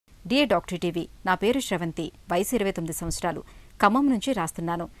Dear doctor TV, నా పేరు శ్రవంతి, వయసు 29 సంవత్సరాలు, ఖమ్మం నుంచి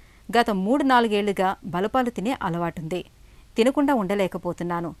రాస్తున్నాను. గత 3-4 ఏళ్లుగా బలపాలు తినే అలవాటుంది. తినకుండా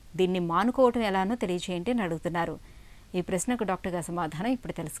ఉండలేకపోతున్నాను. దీన్ని మానుకోవటం ఎలానో తెలియజేయండి అని అడుగుతున్నారు. ఈ ప్రశ్నకు డాక్టర్ గారి సమాధానం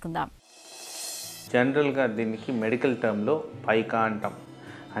ఇప్పుడు తెలుసుకుందాం. జనరల్గా దీనికి మెడికల్ టర్మ్లో పైకా అంటాం.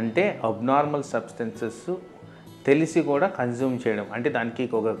 అంటే అబ్నార్మల్ సబ్స్టెన్సెస్ తెలిసి కూడా కన్జ్యూమ్ చేయడం, అంటే దానికి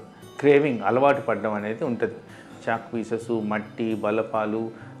ఒక క్రేవింగ్, అలవాటు పడడం అనేది ఉంటుంది. చాక్ పీసెస్, మట్టి, బలపాలు,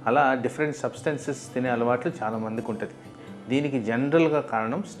 అలా డిఫరెంట్ సబ్స్టెన్సెస్ తినే అలవాట్లు చాలామందికి ఉంటుంది. దీనికి జనరల్గా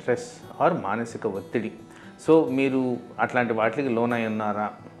కారణం స్ట్రెస్ ఆర్ మానసిక ఒత్తిడి. సో మీరు అట్లాంటి వాటికి లోనై ఉన్నారా?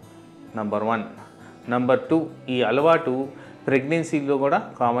 నంబర్ 1. నంబర్ 2, ఈ అలవాటు ప్రెగ్నెన్సీలో కూడా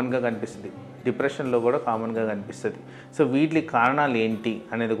కామన్గా కనిపిస్తుంది, డిప్రెషన్లో కూడా కామన్గా కనిపిస్తుంది. సో వీటికి కారణాలు ఏంటి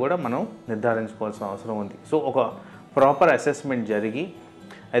అనేది కూడా మనం నిర్ధారించుకోవాల్సిన అవసరం ఉంది. సో ఒక ప్రాపర్ అసెస్మెంట్ జరిగి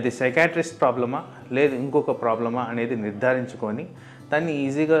అది సైకాట్రిస్ట్ ప్రాబ్లమా లేదు ఇంకొక ప్రాబ్లమా అనేది నిర్ధారించుకొని దాన్ని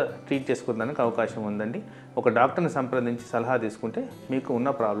ఈజీగా ట్రీట్ చేసుకోవడానికి అవకాశం ఉందండి. ఒక డాక్టర్ని సంప్రదించి సలహా తీసుకుంటే మీకు ఉన్న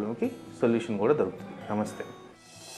ప్రాబ్లంకి సొల్యూషన్ కూడా దొరుకుతుంది. నమస్తే.